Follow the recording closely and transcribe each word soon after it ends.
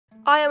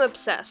I am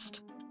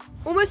obsessed.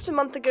 Almost a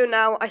month ago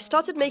now, I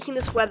started making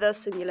this weather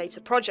simulator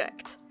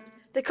project.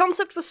 The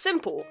concept was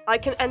simple. I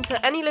can enter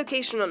any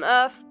location on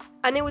Earth,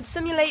 and it would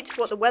simulate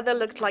what the weather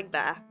looked like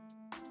there.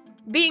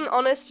 Being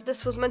honest,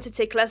 this was meant to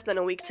take less than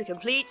a week to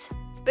complete,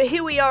 but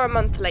here we are a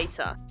month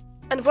later.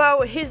 And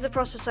well, here's the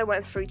process I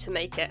went through to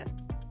make it.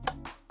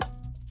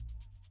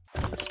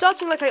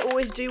 Starting like I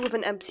always do with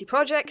an empty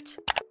project.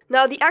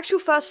 Now, the actual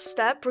first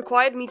step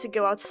required me to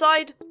go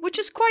outside, which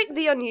is quite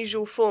the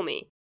unusual for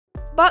me.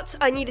 But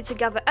I needed to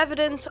gather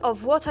evidence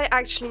of what I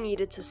actually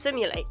needed to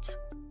simulate.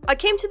 I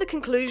came to the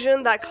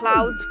conclusion that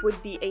clouds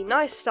would be a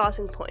nice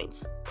starting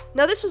point.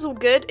 Now, this was all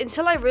good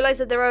until I realized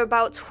that there are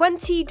about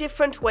 20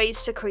 different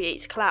ways to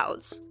create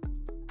clouds.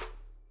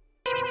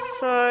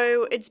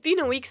 So, it's been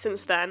a week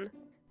since then,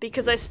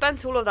 because I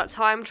spent all of that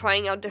time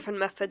trying out different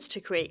methods to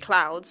create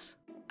clouds.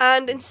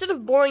 And instead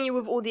of boring you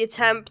with all the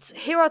attempts,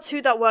 here are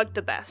two that worked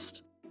the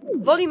best.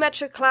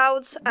 Volumetric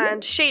clouds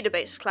and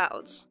shader-based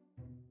clouds.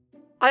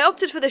 I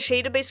opted for the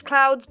shader-based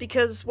clouds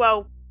because,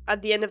 well,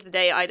 at the end of the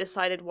day I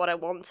decided what I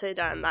wanted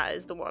and that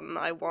is the one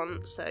I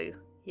want, so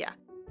yeah.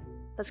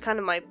 That's kind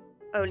of my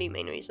only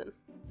main reason.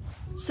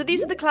 So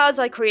these are the clouds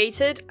I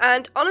created,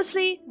 and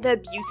honestly, they're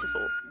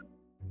beautiful.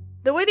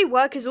 The way they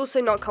work is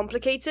also not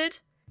complicated.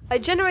 I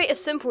generate a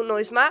simple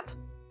noise map,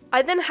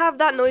 I then have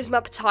that noise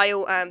map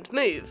tile and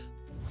move.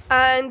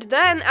 And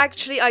then,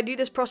 actually, I do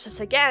this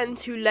process again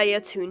to layer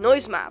two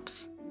noise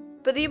maps.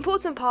 But the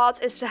important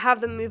part is to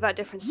have them move at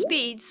different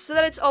speeds so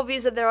that it's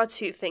obvious that there are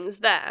two things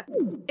there.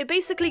 It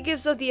basically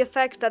gives off the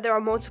effect that there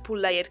are multiple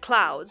layered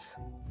clouds.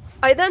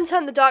 I then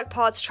turn the dark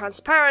parts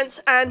transparent,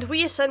 and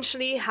we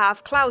essentially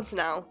have clouds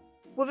now.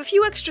 With a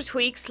few extra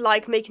tweaks,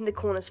 like making the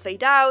corners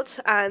fade out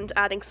and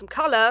adding some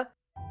color,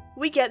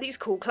 we get these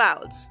cool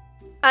clouds.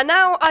 And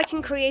now I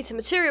can create a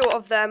material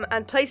of them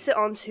and place it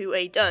onto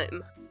a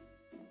dome,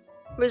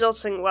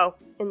 resulting, well,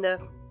 in the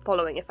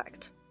following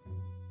effect.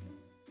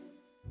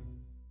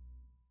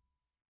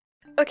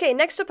 Okay,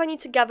 next up I need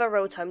to gather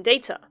real-time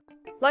data.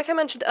 Like I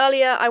mentioned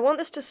earlier, I want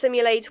this to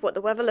simulate what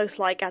the weather looks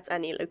like at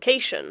any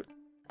location.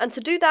 And to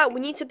do that, we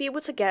need to be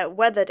able to get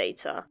weather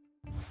data.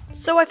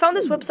 So I found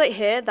this website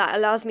here that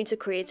allows me to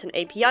create an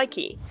API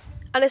key.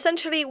 And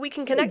essentially, we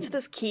can connect to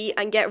this key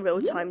and get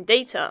real-time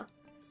data.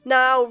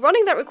 Now,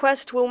 running that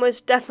request will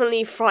most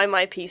definitely fry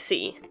my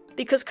PC,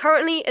 because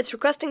currently it's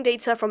requesting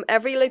data from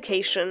every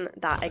location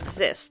that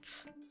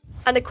exists.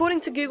 And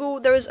according to Google,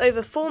 there is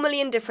over 4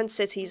 million different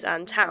cities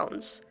and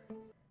towns.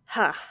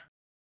 Huh.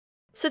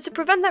 So to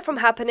prevent that from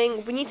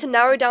happening, we need to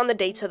narrow down the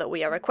data that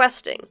we are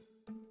requesting.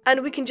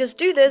 And we can just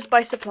do this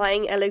by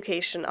supplying a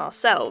location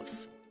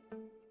ourselves.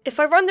 If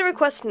I run the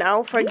request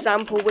now, for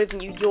example with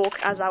New York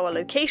as our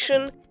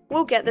location,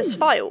 we'll get this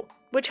file,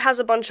 which has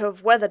a bunch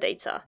of weather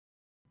data.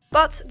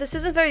 But this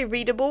isn't very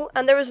readable,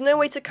 and there is no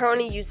way to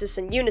currently use this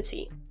in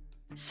Unity.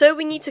 So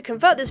we need to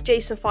convert this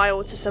JSON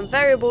file to some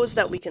variables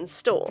that we can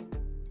store.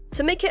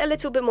 To make it a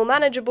little bit more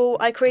manageable,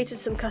 I created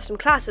some custom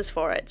classes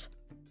for it.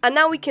 And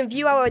now we can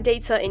view our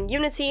data in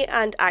Unity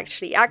and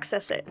actually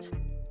access it.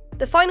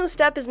 The final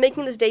step is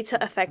making this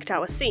data affect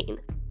our scene.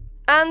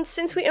 And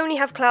since we only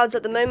have clouds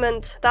at the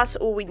moment, that's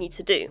all we need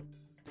to do.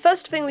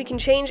 First thing we can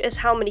change is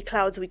how many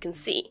clouds we can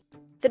see.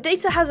 The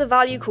data has a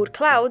value called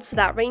clouds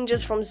that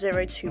ranges from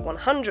 0 to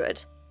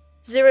 100.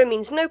 0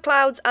 means no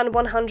clouds and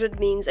 100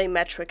 means a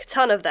metric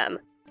ton of them.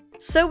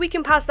 So we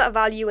can pass that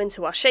value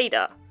into our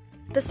shader.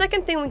 The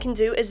second thing we can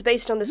do is,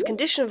 based on this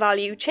condition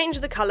value, change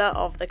the color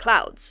of the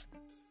clouds.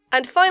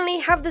 And finally,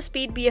 have the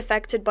speed be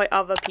affected by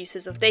other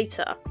pieces of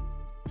data.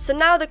 So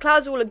now the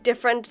clouds will look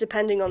different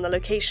depending on the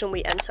location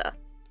we enter,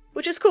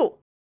 which is cool.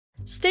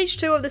 Stage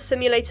 2 of the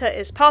simulator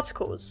is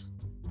particles.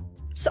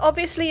 So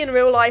obviously in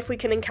real life we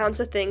can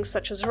encounter things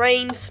such as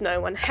rain,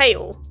 snow and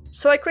hail.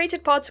 So I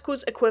created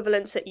particles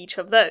equivalent to each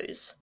of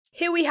those.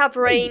 Here we have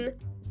rain,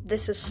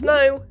 this is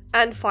snow,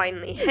 and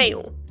finally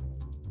hail.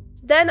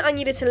 Then I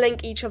needed to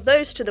link each of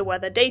those to the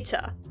weather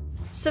data.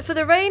 So for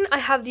the rain I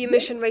have the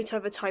emission rate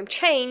over time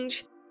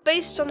change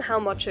based on how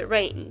much it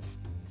rains,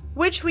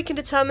 which we can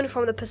determine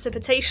from the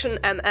precipitation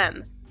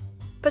mm.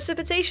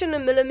 Precipitation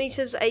in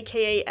millimeters,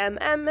 aka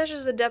mm,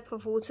 measures the depth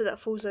of water that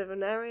falls over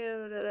an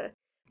area.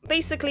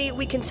 Basically,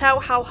 we can tell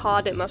how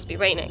hard it must be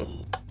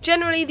raining.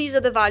 Generally, these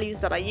are the values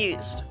that I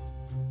used.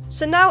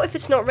 So now if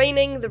it's not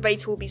raining, the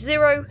rate will be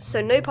 0, so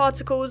no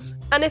particles,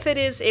 and if it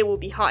is, it will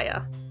be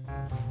higher.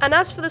 And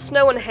as for the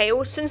snow and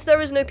hail, since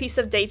there is no piece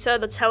of data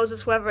that tells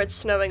us whether it's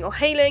snowing or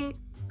hailing,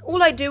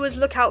 all I do is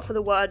look out for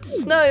the word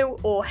snow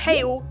or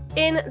hail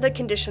in the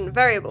condition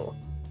variable.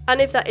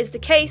 And if that is the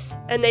case,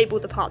 enable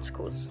the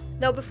particles.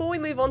 Now before we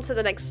move on to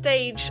the next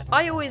stage,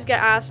 I always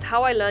get asked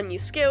how I learn new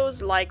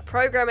skills like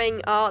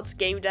programming, art,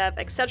 game dev,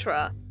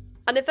 etc.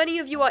 And if any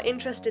of you are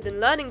interested in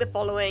learning the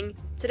following,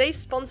 today's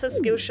sponsor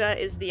Skillshare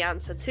is the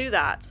answer to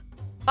that.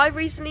 I've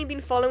recently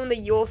been following the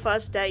Your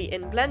First Day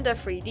in Blender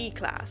 3D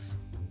class,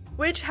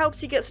 which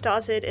helps you get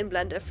started in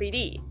Blender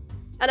 3D.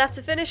 And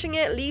after finishing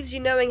it, leaves you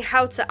knowing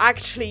how to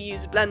actually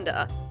use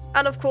Blender.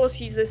 And of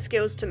course use those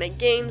skills to make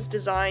games,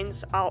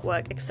 designs,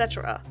 artwork,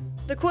 etc.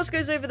 The course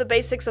goes over the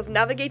basics of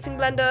navigating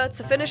Blender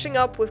to finishing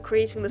up with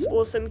creating this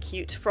awesome,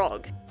 cute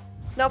frog.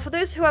 Now for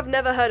those who have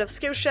never heard of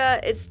Skillshare,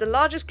 it's the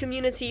largest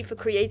community for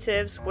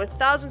creatives with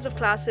thousands of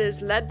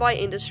classes led by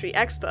industry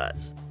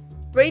experts,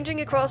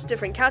 ranging across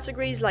different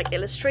categories like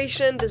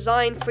illustration,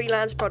 design,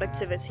 freelance,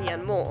 productivity,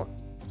 and more.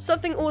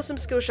 Something awesome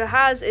Skillshare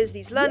has is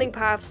these learning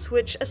paths,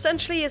 which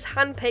essentially is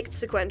hand-picked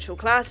sequential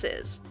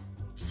classes,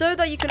 so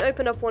that you can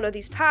open up one of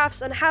these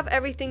paths and have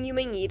everything you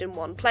may need in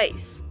one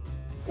place.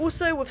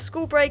 Also, with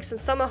school breaks and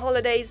summer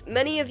holidays,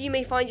 many of you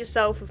may find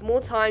yourself with more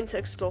time to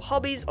explore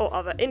hobbies or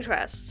other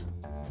interests.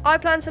 I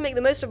plan to make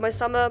the most of my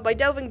summer by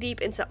delving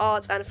deep into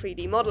art and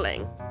 3D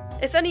modeling.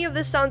 If any of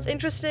this sounds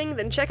interesting,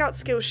 then check out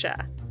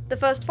Skillshare. The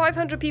first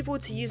 500 people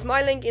to use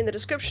my link in the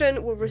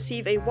description will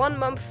receive a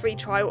 1-month free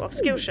trial of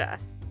Skillshare.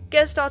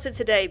 Get started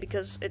today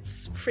because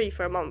it's free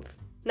for a month.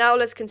 Now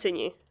let's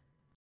continue.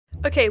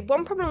 Okay,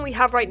 one problem we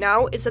have right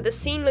now is that the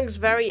scene looks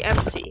very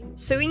empty,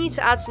 so we need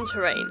to add some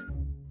terrain.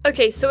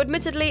 Okay, so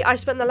admittedly, I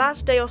spent the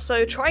last day or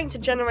so trying to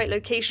generate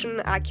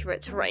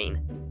location-accurate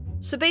terrain.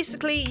 So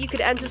basically, you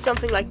could enter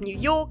something like New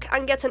York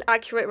and get an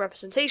accurate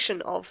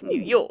representation of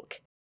New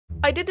York.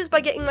 I did this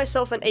by getting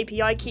myself an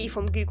API key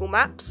from Google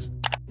Maps,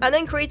 and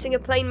then creating a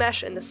plane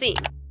mesh in the scene.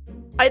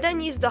 I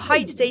then used the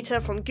height data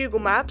from Google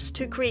Maps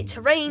to create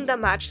terrain that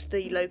matched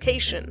the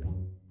location.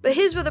 But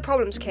here's where the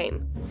problems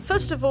came.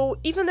 First of all,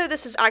 even though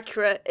this is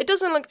accurate, it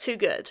doesn't look too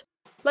good.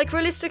 Like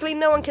realistically,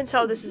 no one can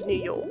tell this is New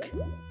York.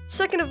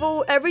 Second of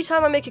all, every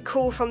time I make a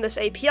call from this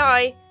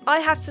API, I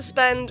have to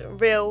spend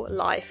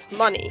real-life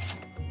money.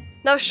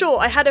 Now sure,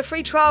 I had a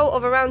free trial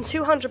of around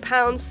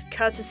 £200,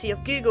 courtesy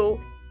of Google,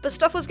 but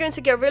stuff was going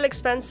to get real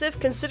expensive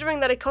considering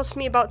that it cost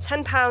me about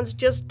 £10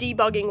 just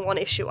debugging one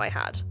issue I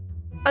had.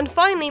 And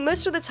finally,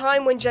 most of the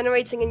time when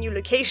generating a new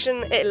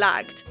location, it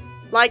lagged.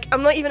 Like,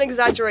 I'm not even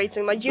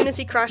exaggerating, my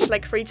Unity crashed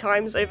like 3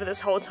 times over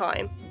this whole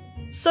time.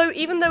 So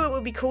even though it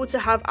would be cool to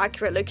have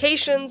accurate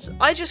locations,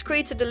 I just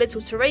created a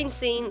little terrain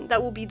scene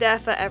that will be there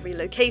for every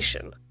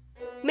location.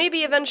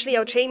 Maybe eventually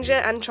I'll change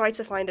it and try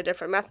to find a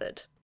different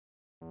method.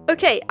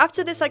 Okay,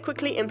 after this I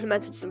quickly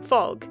implemented some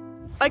fog.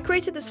 I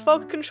created this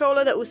fog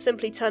controller that will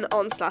simply turn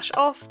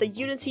on/off the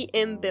Unity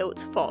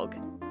inbuilt fog.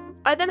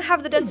 I then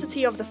have the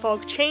density of the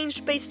fog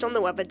changed based on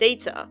the weather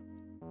data.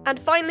 And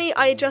finally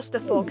I adjust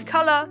the fog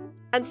color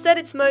and set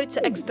its mode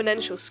to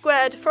exponential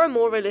squared for a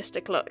more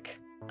realistic look.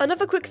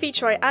 Another quick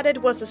feature I added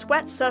was this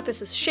wet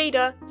surfaces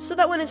shader, so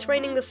that when it's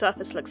raining the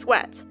surface looks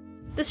wet.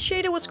 This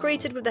shader was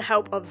created with the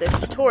help of this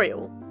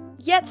tutorial.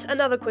 Yet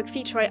another quick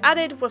feature I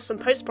added was some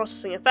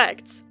post-processing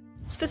effects.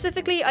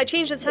 Specifically, I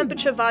changed the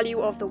temperature value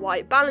of the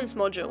white balance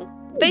module,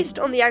 based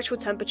on the actual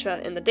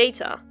temperature in the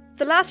data.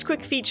 The last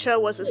quick feature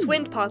was this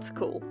wind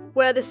particle,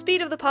 where the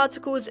speed of the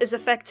particles is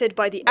affected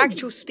by the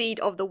actual speed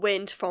of the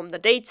wind from the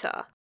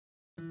data.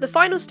 The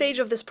final stage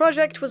of this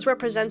project was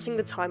representing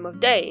the time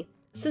of day,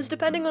 since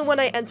depending on when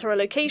I enter a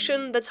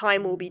location, the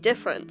time will be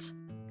different.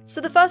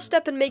 So the first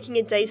step in making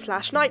a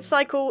day/night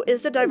cycle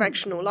is the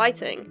directional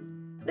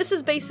lighting. This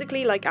is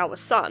basically like our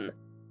sun.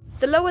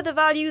 The lower the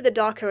value, the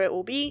darker it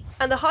will be,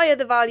 and the higher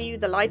the value,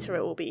 the lighter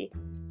it will be.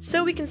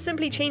 So we can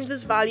simply change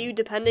this value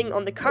depending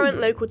on the current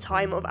local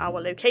time of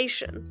our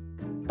location.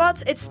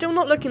 But it's still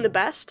not looking the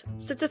best,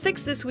 so to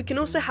fix this we can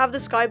also have the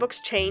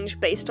skybox change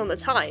based on the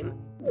time.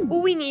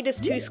 All we need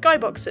is 2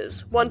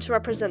 skyboxes, one to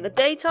represent the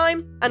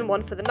daytime and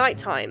one for the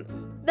nighttime.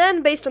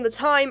 Then, based on the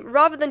time,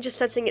 rather than just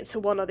setting it to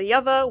one or the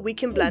other, we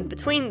can blend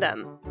between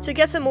them, to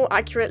get a more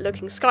accurate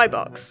looking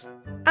skybox.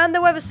 And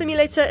the weather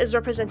simulator is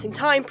representing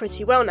time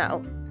pretty well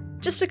now.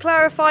 Just to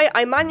clarify,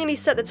 I manually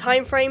set the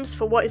time frames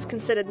for what is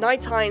considered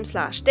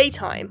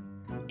nighttime/daytime.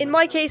 In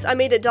my case, I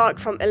made it dark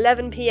from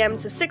 11 PM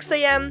to 6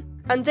 AM,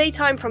 and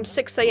daytime from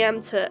 6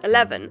 AM to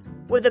 11,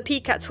 with a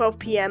peak at 12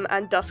 PM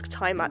and dusk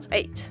time at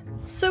 8.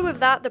 So with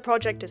that, the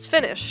project is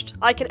finished.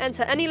 I can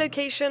enter any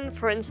location,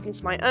 for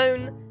instance my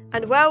own,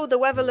 and well, the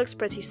weather looks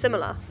pretty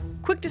similar.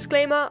 Quick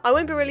disclaimer, I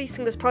won't be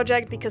releasing this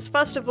project because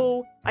first of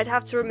all, I'd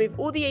have to remove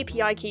all the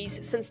API keys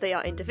since they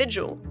are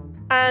individual.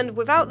 And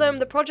without them,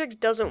 the project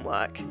doesn't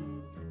work.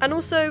 And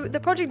also, the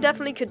project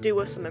definitely could do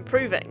with some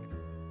improving.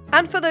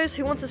 And for those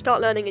who want to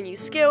start learning a new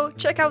skill,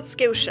 check out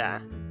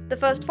Skillshare. The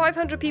first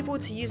 500 people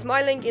to use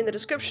my link in the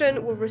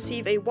description will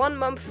receive a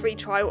 1-month free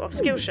trial of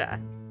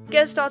Skillshare.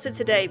 Get started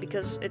today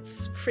because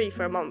it's free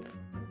for a month.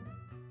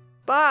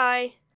 Bye!